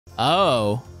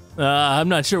Oh, I'm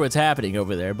not sure what's happening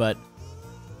over there, but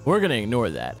we're gonna ignore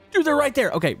that. Dude, they're right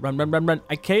there. Okay, run, run, run, run.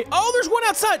 I can't. Oh, there's one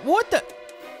outside. What the?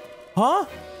 Huh?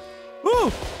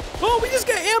 Oh, oh, we just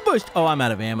got ambushed. Oh, I'm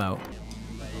out of ammo.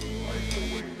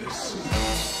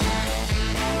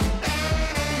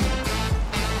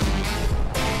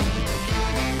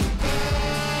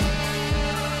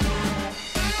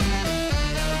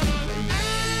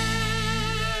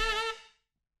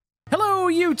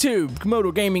 YouTube,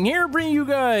 Camodo Gaming here, bringing you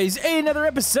guys another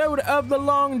episode of The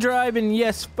Long Drive. And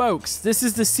yes, folks, this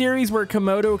is the series where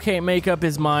Camodo can't make up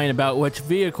his mind about which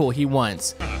vehicle he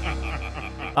wants.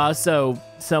 Also,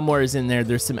 somewhere in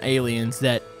there's some aliens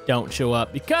that don't show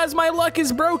up because my luck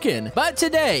is broken. But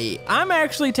today, I'm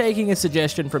actually taking a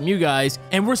suggestion from you guys,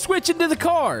 and we're switching to the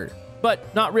car.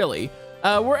 But not really.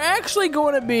 We're actually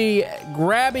going to be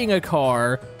grabbing a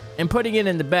car and putting it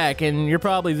in the back, and you're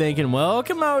probably thinking, well,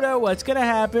 Camodo, what's gonna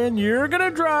happen? You're gonna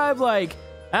drive like,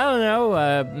 I don't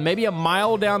know, maybe a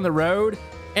mile down the road,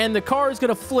 and the car is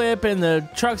gonna flip, and the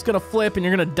truck's gonna flip, and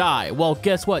you're gonna die. Well,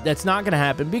 guess what? That's not gonna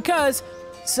happen, because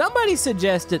somebody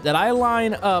suggested that I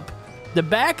line up the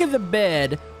back of the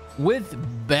bed with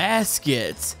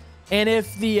baskets, and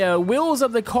if the wheels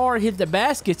of the car hit the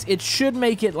baskets, it should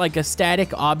make it like a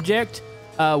static object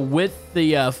with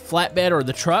the flatbed or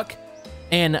the truck,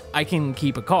 and I can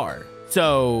keep a car.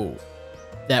 So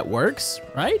that works,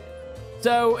 right?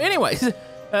 So anyways,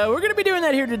 we're gonna be doing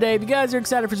that here today. If you guys are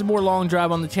excited for some more Long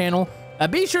Drive on the channel,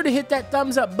 be sure to hit that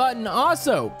thumbs up button.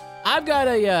 Also, I've got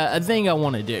a thing I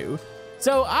wanna do.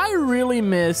 So I really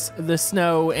miss the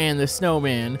snow and the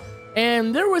snowman,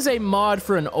 and there was a mod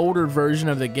for an older version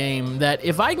of the game that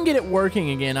if I can get it working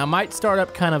again, I might start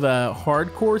up kind of a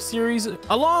hardcore series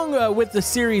along with the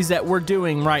series that we're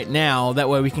doing right now. That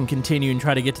way we can continue and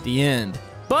try to get to the end.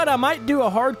 But I might do a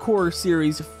hardcore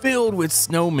series filled with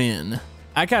snowmen.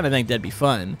 I kind of think that'd be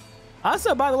fun.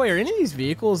 Also, by the way, are any of these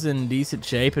vehicles in decent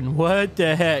shape? And what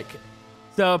the heck?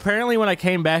 So apparently when I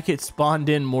came back, it spawned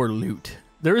in more loot.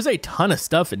 There is a ton of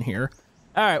stuff in here.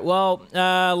 All right, well,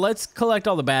 let's collect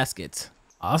all the baskets.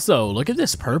 Also, look at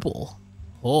this purple.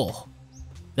 Oh,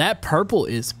 that purple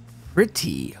is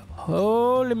pretty.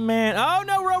 Holy man. Oh,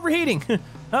 no, we're overheating. Hold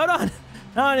on. Hold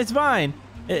on, it's fine.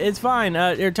 It's fine.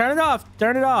 Here, turn it off.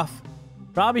 Turn it off.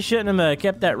 Probably shouldn't have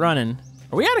kept that running.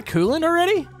 Are we out of coolant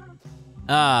already?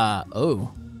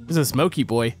 Oh, this is a smoky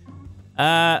boy.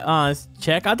 Let's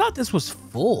check. I thought this was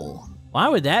full. Why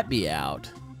would that be out?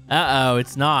 Uh-oh,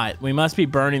 it's not. We must be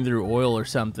burning through oil or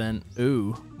something.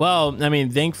 Ooh. Well, I mean,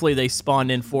 thankfully they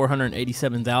spawned in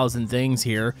 487,000 things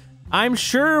here. I'm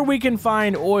sure we can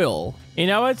find oil. You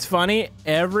know what's funny?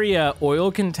 Every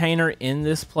oil container in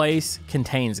this place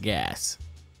contains gas.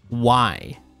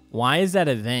 Why? Why is that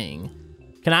a thing?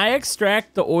 Can I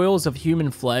extract the oils of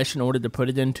human flesh in order to put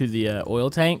it into the oil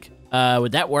tank?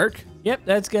 Would that work? Yep,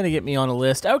 that's gonna get me on a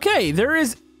list. Okay, there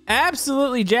is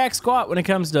absolutely jack squat when it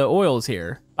comes to oils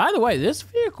here. By the way, this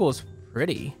vehicle is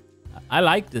pretty. I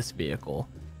like this vehicle.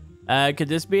 Could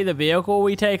this be the vehicle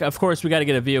we take? Of course, we got to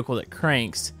get a vehicle that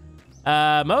cranks.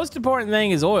 Most important thing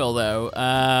is oil, though.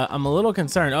 I'm a little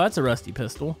concerned. Oh, that's a rusty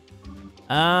pistol.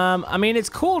 I mean, it's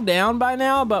cooled down by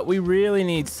now, but we really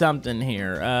need something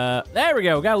here. There we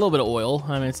go. Got a little bit of oil.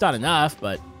 I mean, it's not enough,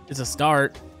 but it's a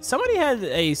start. Somebody had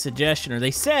a suggestion, or they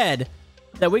said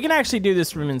that we can actually do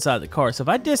this from inside the car. So if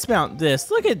I dismount this,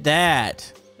 look at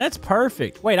that. That's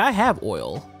perfect. Wait, I have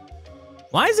oil.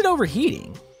 Why is it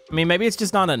overheating? I mean, maybe it's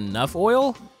just not enough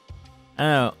oil. I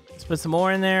don't know. Let's put some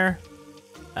more in there.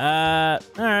 All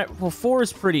right. Well, 4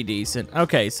 is pretty decent.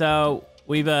 Okay, so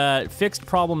we've fixed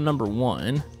problem number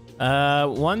 1.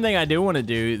 One thing I do want to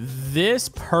do, this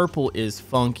purple is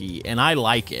funky, and I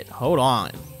like it. Hold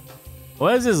on.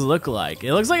 What does this look like?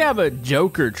 It looks like I have a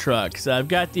Joker truck. So I've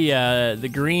got the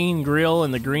green grill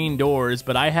and the green doors,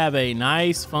 but I have a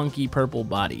nice funky purple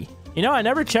body. You know, I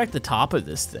never checked the top of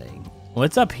this thing.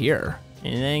 What's up here?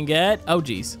 Anything good? Oh,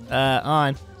 geez.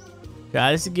 On.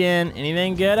 Try this again.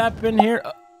 Anything good up in here?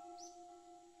 Oh.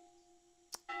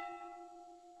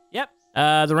 Yep.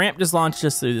 The ramp just launched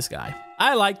us through the sky.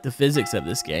 I like the physics of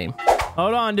this game.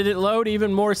 Hold on. Did it load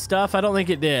even more stuff? I don't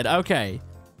think it did. Okay.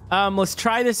 Let's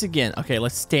try this again. Okay,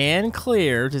 let's stand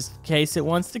clear just in case it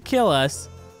wants to kill us.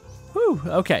 Whew,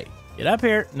 okay. Get up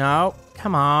here. No,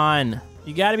 come on.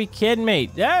 You gotta be kidding me.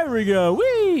 There we go.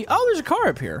 Whee! Oh, there's a car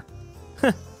up here.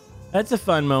 That's a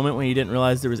fun moment when you didn't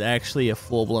realize there was actually a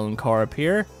full-blown car up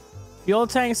here. Fuel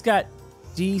tank's got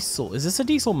diesel. Is this a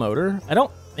diesel motor? I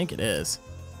don't think it is.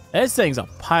 This thing's a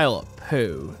pile of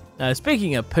poo.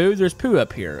 Speaking of poo, there's poo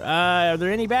up here. Are there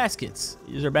any baskets?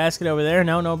 Is there a basket over there?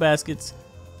 No, no baskets.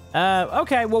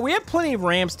 Okay, well, we have plenty of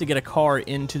ramps to get a car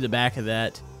into the back of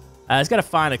that. I just gotta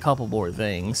find a couple more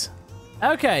things.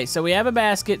 Okay, so we have a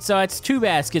basket, so it's 2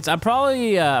 baskets. I'm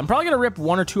probably gonna rip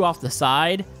 1 or 2 off the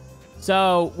side.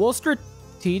 So we'll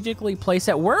strategically place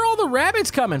that. Where are all the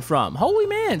rabbits coming from? Holy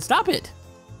man, stop it.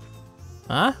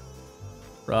 Huh?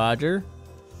 Roger.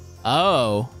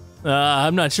 Oh,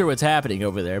 I'm not sure what's happening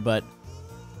over there, but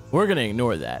we're gonna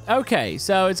ignore that. Okay,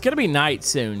 so it's gonna be night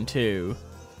soon too.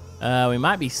 We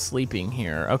might be sleeping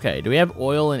here. Okay, do we have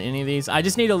oil in any of these? I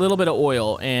just need a little bit of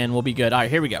oil and we'll be good. All right,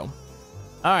 here we go.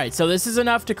 All right, so this is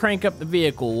enough to crank up the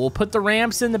vehicle. We'll put the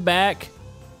ramps in the back.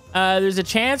 There's a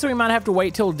chance we might have to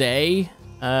wait till day.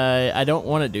 I don't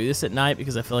want to do this at night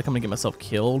because I feel like I'm gonna get myself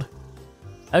killed.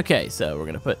 Okay, so we're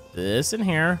gonna put this in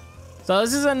here. So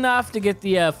this is enough to get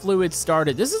the fluid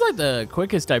started. This is like the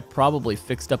quickest I've probably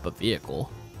fixed up a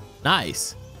vehicle.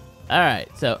 Nice. All right,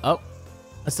 so, oh.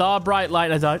 I saw a bright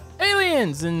light, I thought,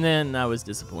 aliens, and then I was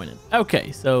disappointed.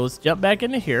 Okay, so let's jump back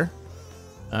into here.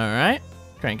 All right,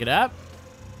 crank it up.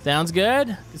 Sounds good.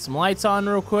 Get some lights on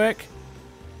real quick.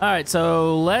 All right,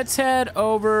 so let's head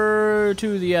over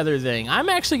to the other thing. I'm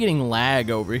actually getting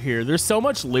lag over here. There's so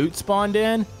much loot spawned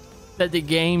in that the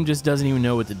game just doesn't even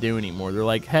know what to do anymore. They're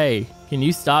like, hey, can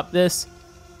you stop this?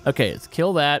 Okay, let's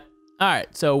kill that. All right,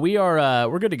 so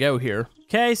we're good to go here.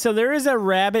 Okay, so there is a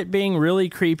rabbit being really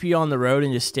creepy on the road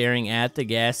and just staring at the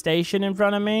gas station in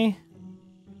front of me.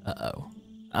 Uh-oh.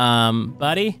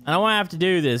 Buddy, I don't want to have to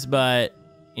do this, but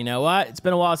you know what? It's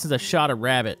been a while since I shot a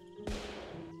rabbit.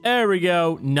 There we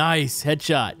go. Nice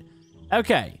headshot.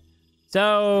 Okay,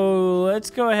 so let's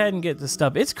go ahead and get the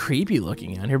stuff. It's creepy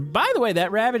looking out here. By the way,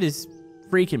 that rabbit is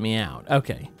freaking me out.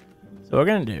 Okay, so what we're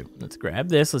gonna do, let's grab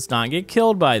this. Let's not get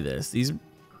killed by this. These,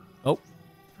 oh.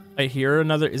 I hear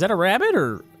another, is that a rabbit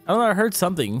or, I don't know, I heard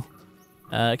something.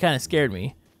 It kind of scared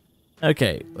me.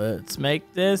 Okay, let's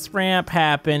make this ramp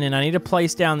happen, and I need to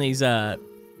place down these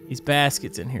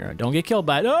baskets in here. Don't get killed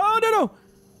by it. Oh, no.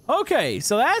 Okay,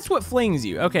 so that's what flings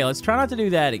you. Okay, let's try not to do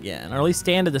that again, or at least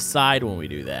stand to the side when we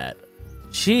do that.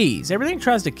 Jeez, everything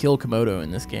tries to kill Camodo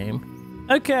in this game.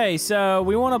 Okay, so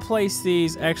we want to place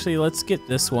these, actually, let's get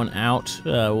this one out.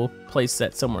 We'll place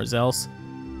that somewhere else.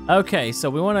 Okay, so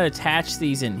we want to attach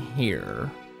these in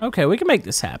here. Okay, we can make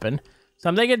this happen. So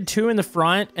I'm thinking 2 in the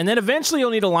front, and then eventually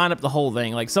you'll need to line up the whole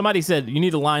thing. Like somebody said, you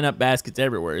need to line up baskets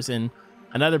everywhere. And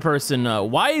another person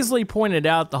wisely pointed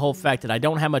out the whole fact that I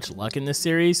don't have much luck in this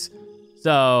series.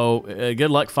 So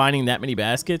good luck finding that many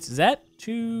baskets. Is that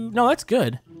 2? No, that's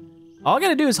good. All I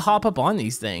gotta do is hop up on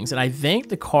these things, and I think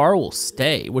the car will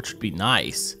stay, which would be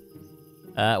nice.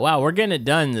 Wow, we're getting it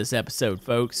done this episode,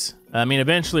 folks. I mean,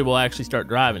 eventually we'll actually start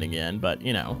driving again, but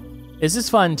you know, this is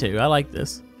fun too. I like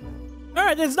this. All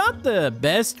right, it's not the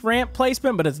best ramp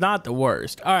placement, but it's not the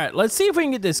worst. All right, let's see if we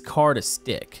can get this car to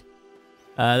stick.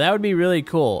 That would be really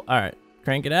cool. All right,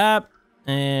 crank it up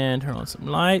and turn on some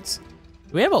lights.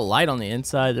 Do we have a light on the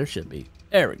inside? There should be.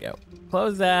 There we go.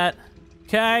 Close that.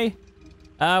 Okay.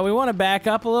 We want to back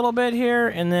up a little bit here,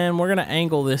 and then we're gonna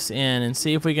angle this in and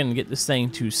see if we can get this thing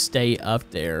to stay up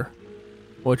there,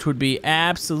 which would be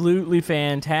absolutely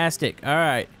fantastic. All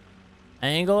right,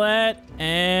 angle it,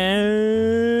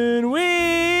 and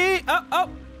we,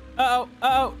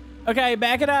 uh-oh. Okay,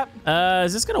 back it up.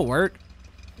 Is this gonna work?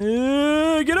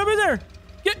 Get up in there.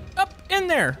 Get up in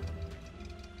there.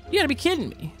 You gotta be kidding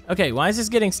me. Okay, why is this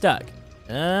getting stuck?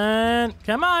 And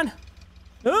come on.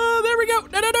 Oh, there we go.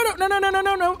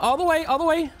 No. All the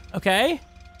way. Okay.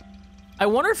 I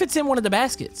wonder if it's in one of the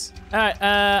baskets. All right,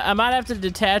 I might have to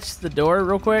detach the door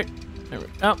real quick.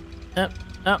 Oh.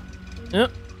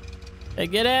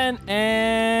 Get in,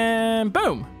 and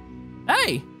boom.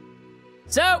 Hey.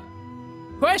 So,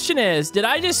 question is, did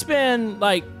I just spend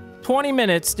like 20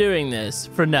 minutes doing this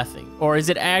for nothing? Or is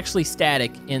it actually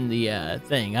static in the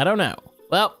thing? I don't know.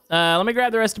 Well, let me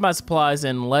grab the rest of my supplies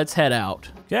and let's head out.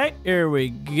 Okay, here we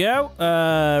go.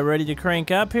 Ready to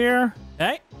crank up here.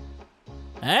 Hey.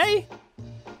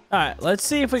 All right, let's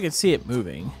see if we can see it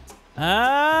moving.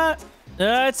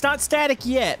 It's not static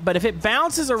yet, but if it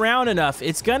bounces around enough,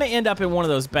 it's gonna end up in one of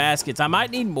those baskets. I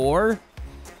might need more.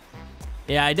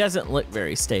 Yeah, it doesn't look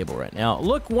very stable right now.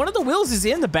 Look, one of the wheels is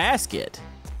in the basket.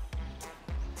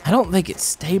 I don't think it's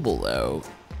stable though.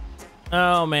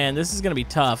 Oh man, this is gonna be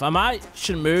tough. I might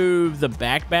should move the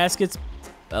back baskets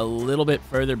a little bit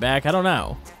further back. I don't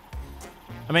know.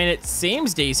 I mean, it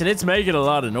seems decent. It's making a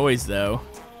lot of noise though.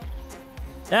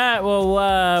 All right,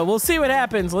 well, we'll see what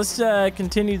happens. Let's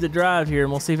continue the drive here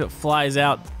and we'll see if it flies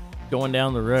out going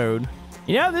down the road.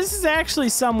 You know, this is actually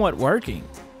somewhat working.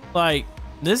 Like,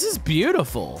 this is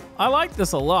beautiful. I like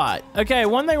this a lot. Okay,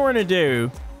 one thing we're gonna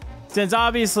do Since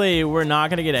obviously we're not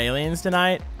gonna get aliens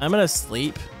tonight, I'm gonna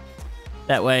sleep.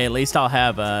 That way, at least I'll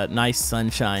have a nice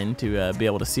sunshine to be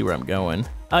able to see where I'm going.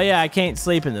 Oh yeah, I can't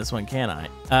sleep in this one, can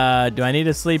I? Do I need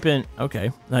to sleep in?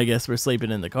 Okay, I guess we're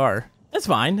sleeping in the car. That's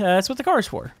fine, that's what the car's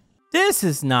for. This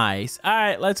is nice. All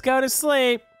right, let's go to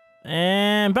sleep.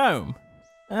 And boom.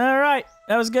 All right,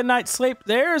 that was a good night's sleep.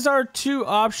 There's our 2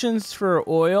 options for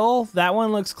oil. That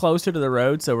one looks closer to the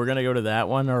road, so we're gonna go to that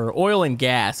one, or oil and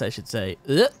gas, I should say.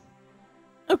 Ugh.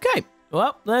 Okay,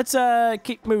 well, let's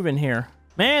keep moving here.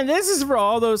 Man, this is for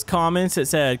all those comments that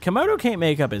said, Camodo can't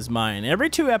make up his mind. Every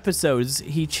 2 episodes,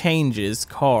 he changes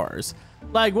cars.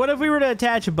 Like, what if we were to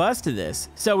attach a bus to this?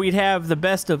 So we'd have the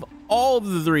best of all of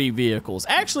the 3 vehicles.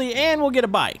 Actually, and we'll get a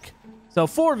bike. So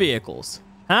 4 vehicles.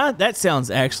 Huh? That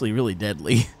sounds actually really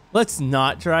deadly. Let's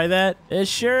not try that. It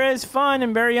sure is fun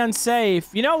and very unsafe.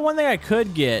 You know, one thing I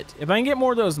could get, if I can get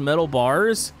more of those metal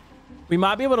bars, we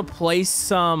might be able to place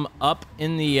some up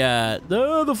in the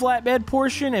flatbed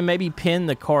portion and maybe pin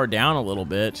the car down a little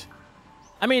bit.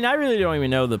 I mean, I really don't even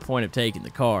know the point of taking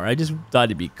the car. I just thought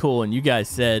it'd be cool, and you guys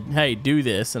said, hey, do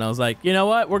this. And I was like, you know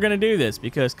what? We're going to do this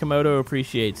because Camodo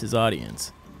appreciates his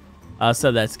audience.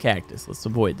 So that's Cactus. Let's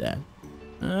avoid that.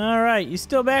 All right, you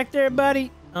still back there,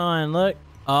 buddy? Oh, and look.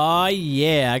 Oh,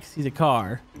 yeah, I can see the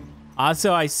car.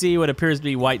 Also, I see what appears to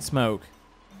be white smoke.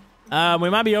 We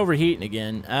might be overheating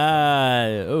again.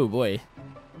 Oh, boy.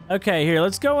 Okay, here,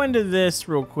 let's go into this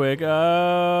real quick.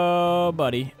 Oh,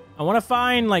 buddy. I want to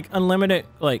find, like, unlimited,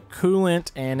 like,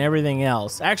 coolant and everything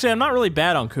else. Actually, I'm not really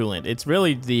bad on coolant. It's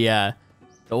really the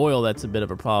oil that's a bit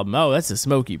of a problem. Oh, that's a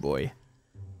smoky boy.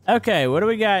 Okay, what do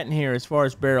we got in here as far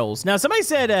as barrels? Now, somebody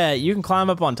said you can climb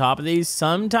up on top of these.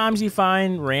 Sometimes you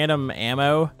find random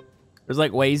ammo. There's,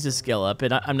 like, ways to skill up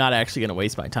it. I'm not actually going to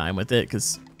waste my time with it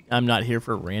because I'm not here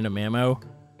for random ammo.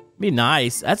 Be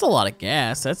nice. That's a lot of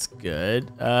gas. That's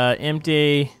good.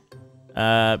 Empty.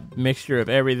 Mixture of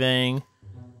everything.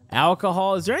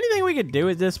 Alcohol. Is there anything we could do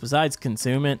with this besides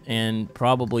consume it and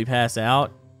probably pass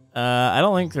out? I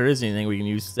don't think there is anything we can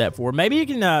use that for. Maybe you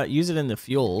can use it in the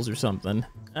fuels or something.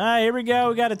 Here we go.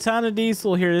 We got a ton of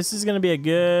diesel here. This is going to be a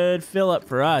good fill up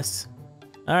for us.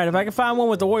 All right, if I can find one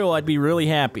with oil, I'd be really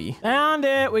happy. Found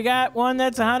it. We got one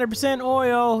that's 100%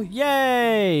 oil.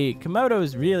 Yay!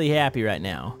 Komodo's really happy right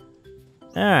now.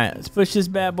 All right, let's push this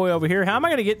bad boy over here. How am I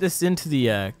going to get this into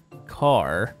the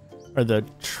car or the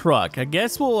truck? I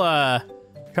guess we'll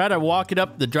try to walk it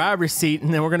up the driver's seat,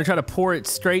 and then we're going to try to pour it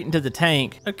straight into the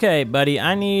tank. Okay, buddy,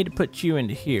 I need to put you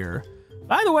into here.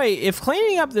 By the way, if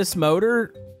cleaning up this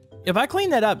motor, if I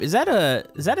clean that up, is that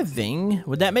a thing?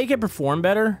 Would that make it perform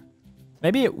better?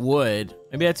 Maybe it would.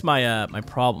 Maybe that's my my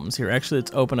problems here. Actually,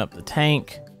 let's open up the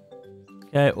tank.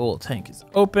 Okay, oil tank is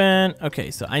open.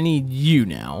 Okay, so I need you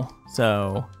now.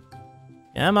 So,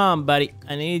 come on, buddy.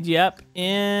 I need you up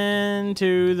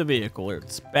into the vehicle.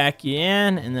 Let's back you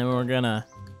in, and then we're gonna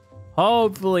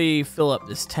hopefully fill up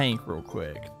this tank real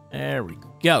quick. There we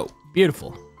go.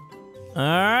 Beautiful. All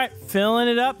right, filling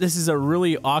it up. This is a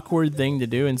really awkward thing to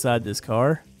do inside this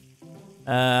car.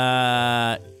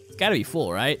 It's gotta be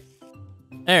full, right?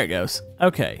 There it goes.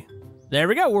 Okay, there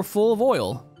we go. We're full of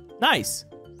oil. Nice.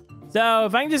 So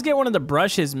if I can just get one of the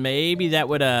brushes, maybe that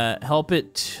would help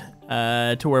it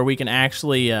to where we can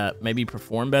actually maybe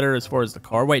perform better as far as the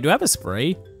car. Wait, do I have a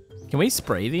spray? Can we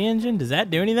spray the engine? Does that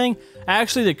do anything?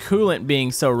 Actually, the coolant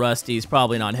being so rusty is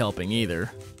probably not helping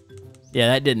either. Yeah,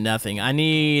 that did nothing. I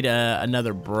need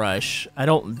another brush. I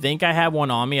don't think I have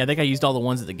one on me. I think I used all the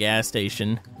ones at the gas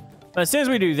station. But as soon as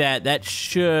we do that, that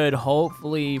should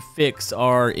hopefully fix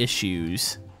our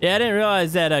issues. Yeah, I didn't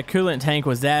realize that a coolant tank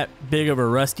was that big of a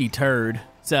rusty turd.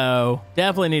 So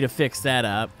definitely need to fix that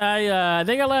up. I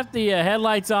think I left the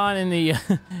headlights on in the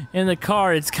in the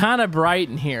car. It's kind of bright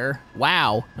in here.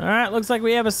 Wow. All right, looks like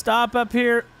we have a stop up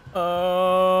here.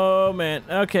 Oh man.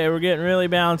 Okay, we're getting really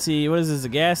bouncy. What is this? A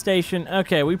gas station?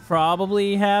 Okay, we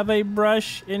probably have a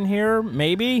brush in here.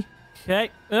 Maybe. Okay.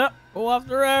 Oh, pull off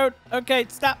the road. Okay,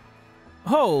 stop.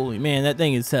 Holy man, that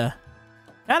thing is kind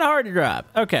of hard to drive.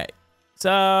 Okay.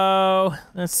 So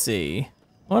let's see.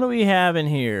 What do we have in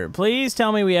here? Please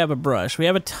tell me we have a brush. We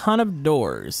have a ton of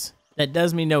doors. That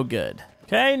does me no good.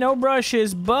 Okay, no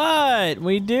brushes, but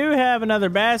we do have another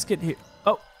basket here.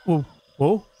 Oh, whoa,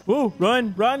 whoa, whoa,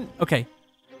 run, run. Okay,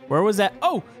 where was that?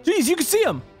 Oh, geez, you can see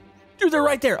them. Dude, they're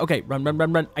right there. Okay, run, run,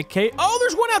 run, run. Okay, oh,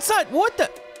 there's one outside. What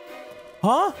the?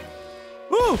 Huh?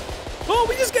 Ooh, oh,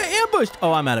 we just got ambushed.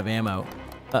 Oh, I'm out of ammo.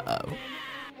 Uh-oh.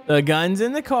 The gun's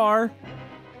in the car.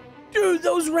 Dude,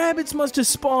 those rabbits must have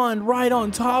spawned right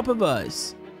on top of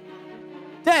us.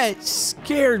 That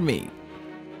scared me.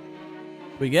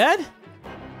 We good?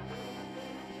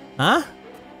 Huh?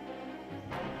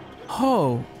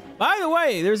 Oh, by the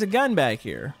way, there's a gun back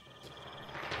here.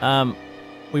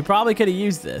 We probably could have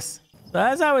used this. So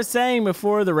as I was saying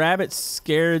before, the rabbits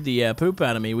scared the poop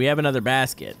out of me. We have another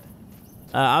basket.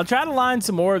 I'll try to line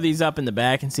some more of these up in the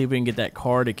back and see if we can get that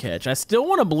car to catch. I still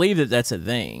want to believe that that's a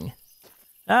thing.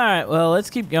 All right, well, let's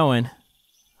keep going.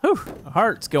 Whew, my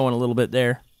heart's going a little bit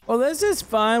there. Well, this is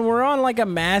fun. We're on like a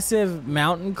massive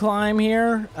mountain climb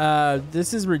here.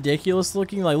 This is ridiculous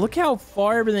looking. Like, look how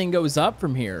far everything goes up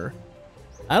from here.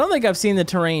 I don't think I've seen the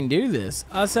terrain do this.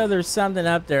 Also, there's something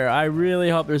up there. I really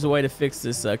hope there's a way to fix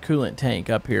this coolant tank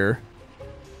up here.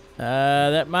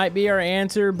 That might be our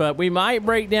answer, but we might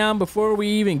break down before we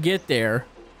even get there.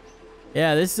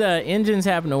 Yeah, this engine's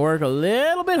having to work a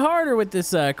little bit harder with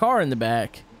this car in the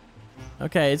back.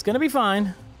 Okay, it's gonna be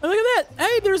fine. Oh, look at that.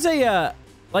 Hey, there's a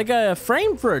like a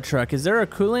frame for a truck. Is there a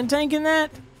coolant tank in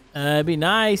that? It'd be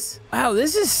nice. Wow,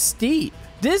 this is steep.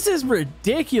 This is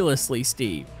ridiculously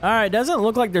steep. All right, doesn't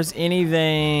look like there's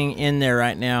anything in there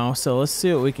right now, so let's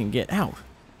see what we can get out.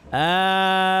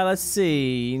 Let's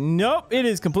see. Nope, it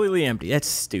is completely empty. That's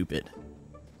stupid.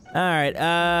 All right,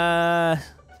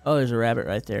 oh, there's a rabbit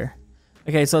right there.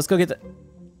 Okay, so let's go get the...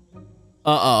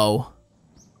 Uh-oh.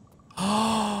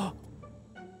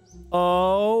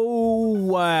 Oh,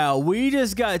 wow. We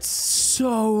just got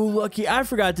so lucky. I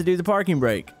forgot to do the parking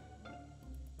brake.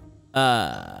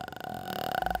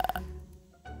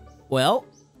 Well,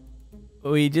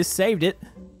 we just saved it.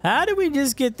 How did we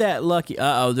just get that lucky?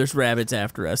 Uh-oh, there's rabbits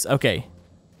after us. Okay.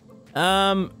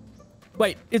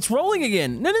 Wait, it's rolling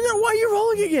again. No, why are you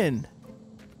rolling again?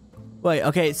 Wait,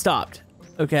 okay, it stopped.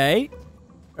 Okay.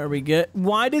 Are we good?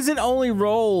 Why does it only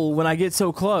roll when I get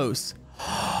so close?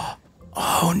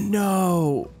 Oh,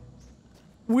 no.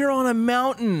 We're on a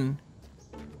mountain.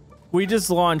 We just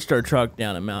launched our truck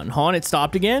down a mountain. Hold on, it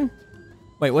stopped again?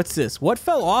 Wait, what's this? What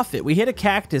fell off it? We hit a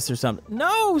cactus or something.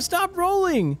 No, stop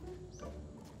rolling.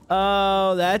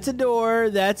 Oh, that's a door.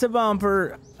 That's a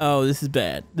bumper. Oh, this is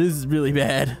bad. This is really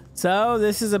bad. So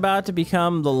this is about to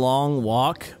become the long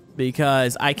walk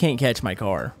because I can't catch my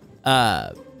car.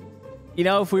 You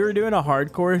know, if we were doing a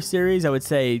hardcore series, I would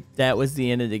say that was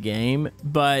the end of the game,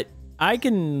 but I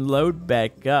can load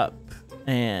back up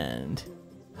and...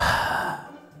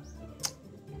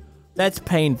 That's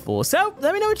painful. So,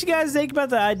 let me know what you guys think about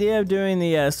the idea of doing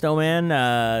the Snowman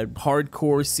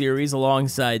hardcore series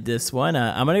alongside this one.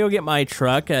 I'm going to go get my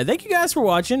truck. Thank you guys for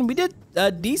watching. We did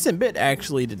a decent bit,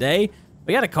 actually, today.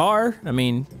 We got a car. I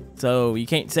mean, so you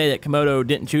can't say that Camodo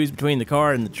didn't choose between the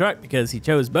car and the truck because he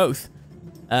chose both.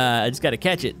 I just got to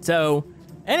catch it. So,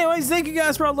 anyways, thank you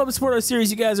guys for all the love and support of our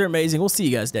series. You guys are amazing. We'll see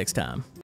you guys next time.